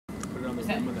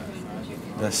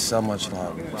There's so much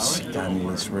like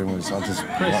scandalous rumours.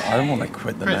 I don't want to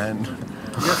quit the band.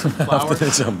 After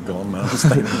this, I'm gone, man. I'm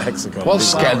staying in Mexico. What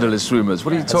scandalous rumours?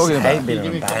 What are you talking about? I hate being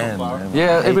in a band, man.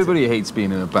 Yeah, everybody hates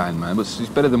being in a band, man. But it's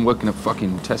better than working at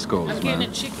fucking Tesco's, I'm getting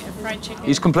a fried chicken.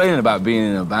 He's complaining about being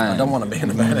in a band. I don't want to be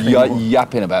in a band anymore.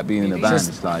 Yapping about being in a band.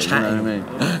 It's like, you know what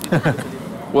I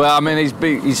mean? Well, I mean,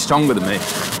 he's stronger than me.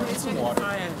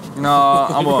 No,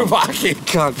 I'm on. Fucking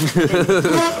cunt.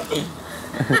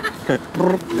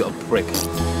 Little prick.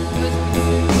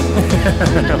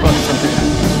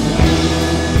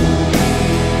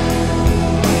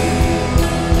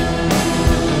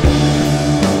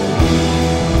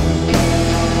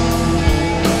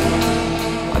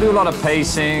 I do a lot of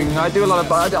pacing. I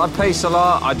pace a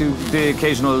lot. I do the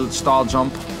occasional style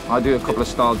jump. I do a couple of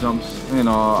style jumps. You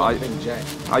know,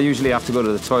 I usually have to go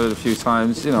to the toilet a few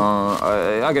times. You know,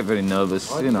 I get very nervous.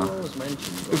 You know,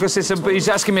 because he's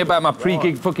asking me about my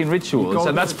pre-gig fucking rituals,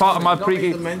 and that's part of my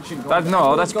pre-gig.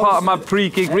 That's part of my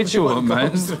pre-gig ritual,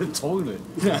 man.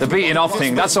 The beating off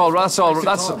thing. That's all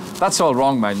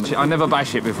wrong, man. I never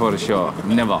bash it before the show.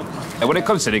 Never. When it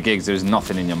comes to the gigs, there's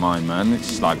nothing in your mind, man.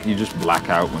 It's like you just black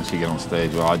out once you get on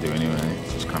stage. Well, I do anyway.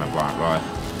 It's just kind of like, right.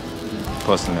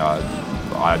 Personally,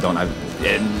 I don't have.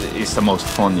 It's the most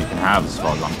fun you can have, as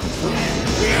far as I'm concerned.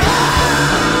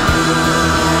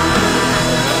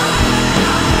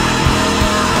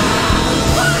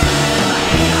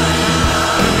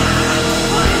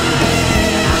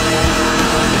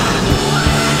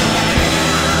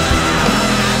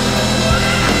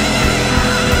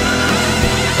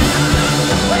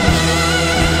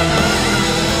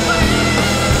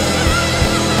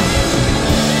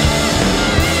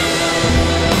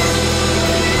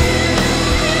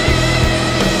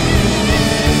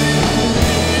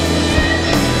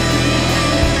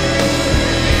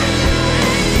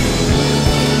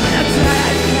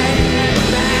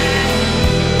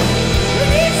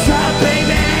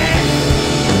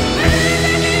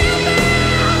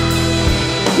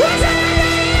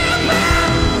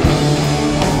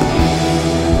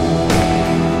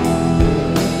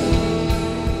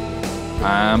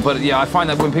 But yeah, I find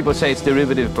that when people say it's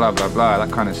derivative, blah blah blah,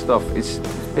 that kind of stuff, it's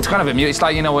kind of amusing. It's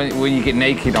like, you know, when you get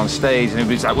naked on stage and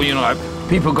everybody's like, well, you know, like,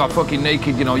 people got fucking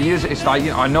naked, you know, years. It's like, you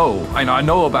know, I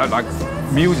know about like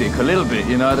music a little bit,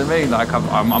 you know what I mean? Like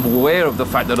I'm aware of the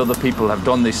fact that other people have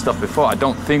done this stuff before. I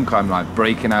don't think I'm like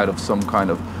breaking out of some kind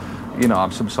of, you know,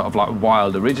 I'm some sort of like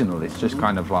wild original. It's just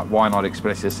kind of like, why not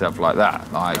express yourself like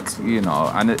that? Like, you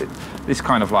know, and this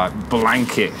kind of like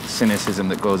blanket cynicism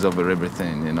that goes over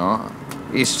everything, you know?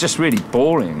 It's just really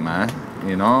boring, man,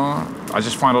 you know? I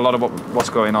just find a lot of what's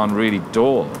going on really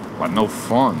dull, like no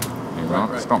fun, you know?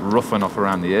 Right. It's not rough enough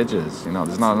around the edges, you know?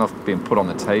 There's not enough being put on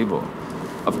the table.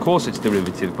 Of course it's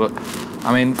derivative, but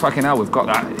I mean, fucking hell, we've got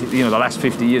that, you know, the last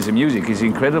 50 years of music is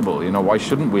incredible, you know? Why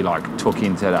shouldn't we like tuck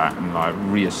into that and like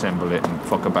reassemble it and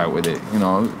fuck about with it, you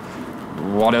know?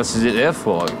 What else is it there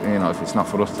for, you know, if it's not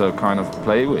for us to kind of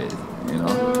play with, you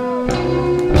know?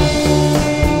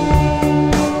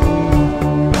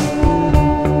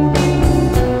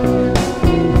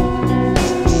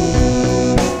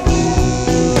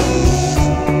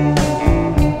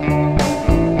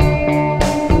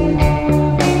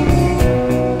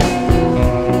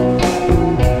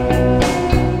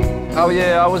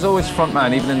 I was always front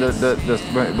man, even in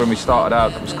when we started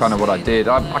out. That was kind of what I did.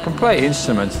 I can play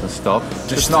instruments and stuff,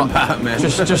 just not not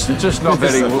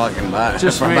very,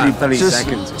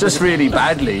 just really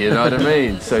badly. You know what I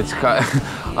mean? So it's kind of,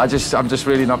 I'm just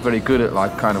really not very good at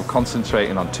like kind of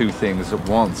concentrating on two things at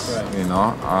once. Right. You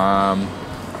know,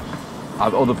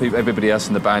 other people, everybody else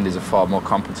in the band is a far more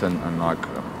competent and like,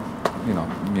 you know,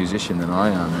 musician than I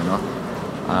am. You know,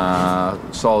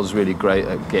 Saul's really great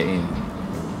at getting,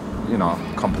 you know,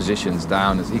 compositions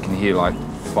down, as he can hear like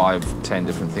 5, 10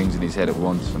 different things in his head at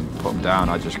once and put them down.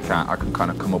 I just can't. I can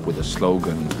kind of come up with a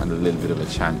slogan and a little bit of a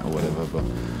chant or whatever, but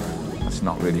that's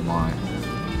not really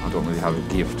I don't really have a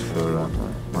gift for,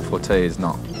 my forte is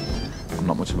not, I'm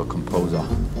not much of a composer.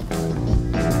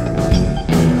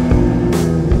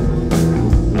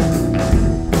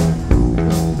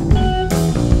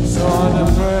 So on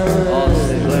the prairie, all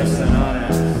sit listen on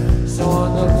it. So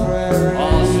on the prairie,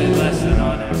 all sit listen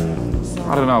on it.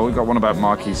 I don't know, we've got one about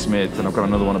Marquis Smith and I've got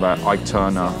another one about Ike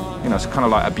Turner. You know, it's kind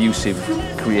of like abusive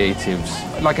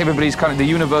creatives. Like everybody's kind of the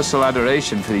universal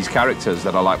adoration for these characters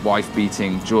that are like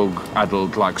wife-beating,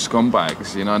 drug-addled like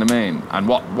scumbags, you know what I mean? And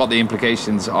what the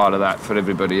implications are of that for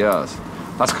everybody else.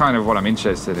 That's kind of what I'm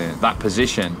interested in, that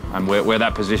position and where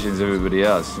that positions everybody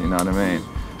else, you know what I mean?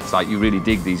 It's like you really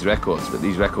dig these records, but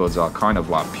these records are kind of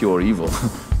like pure evil.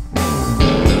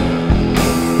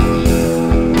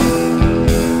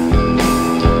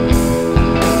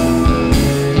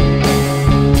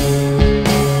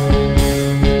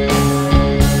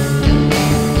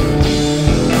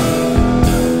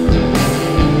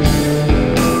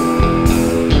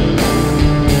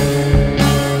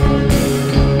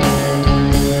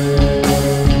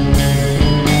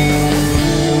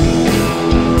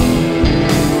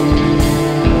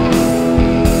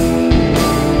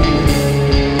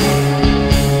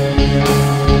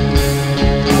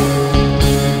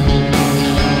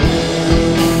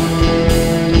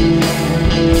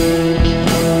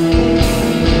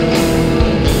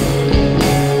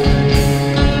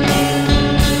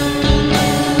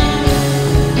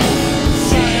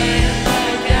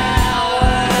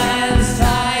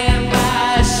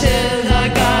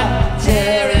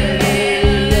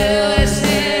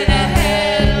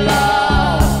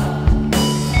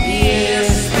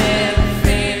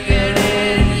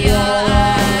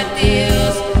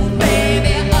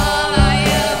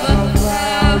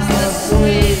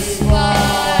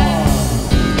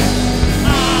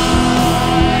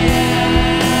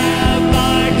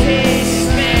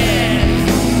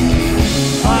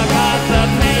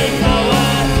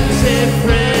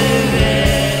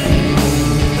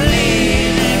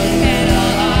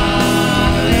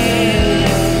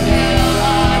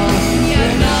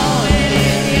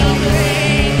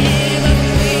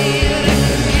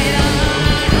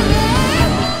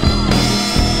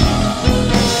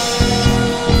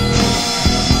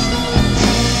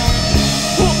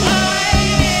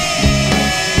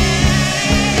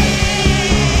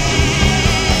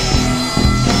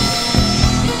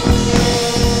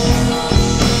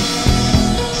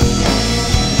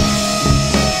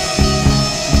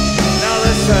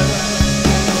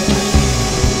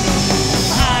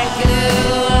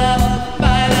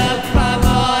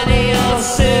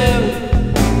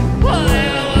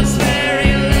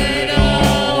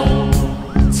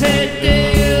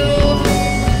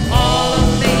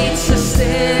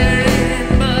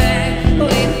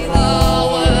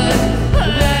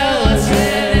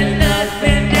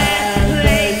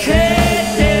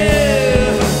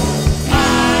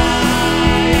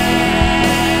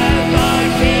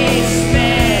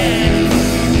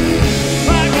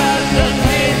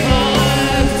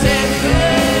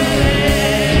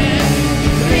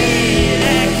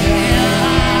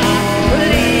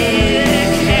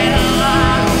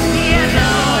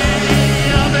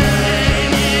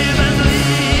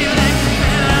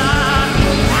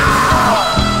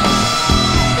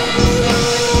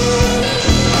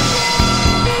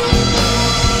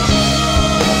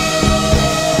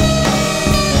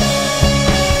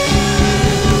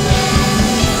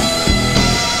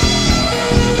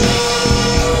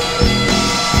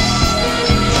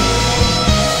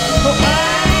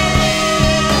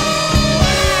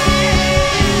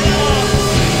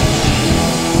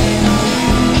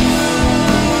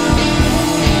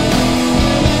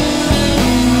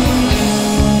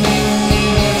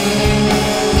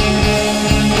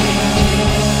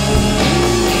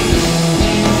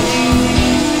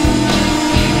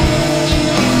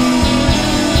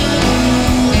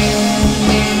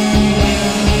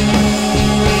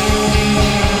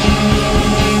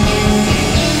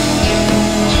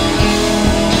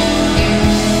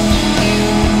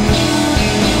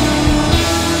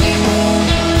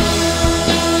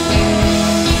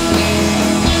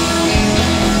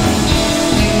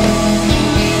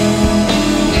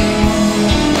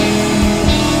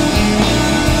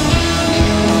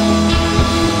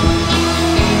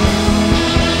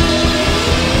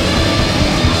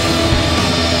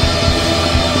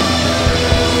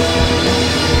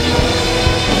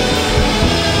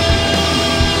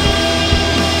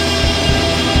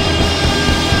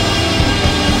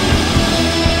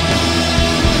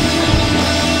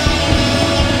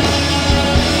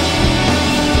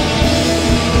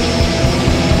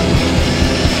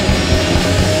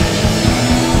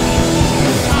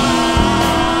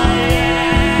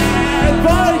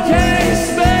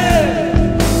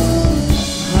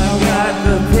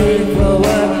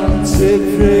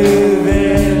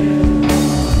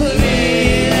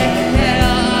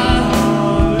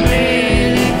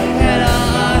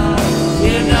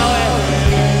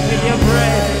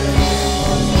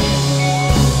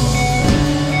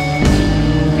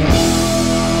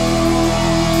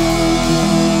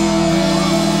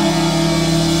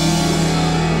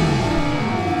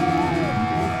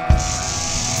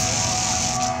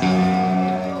 Bye.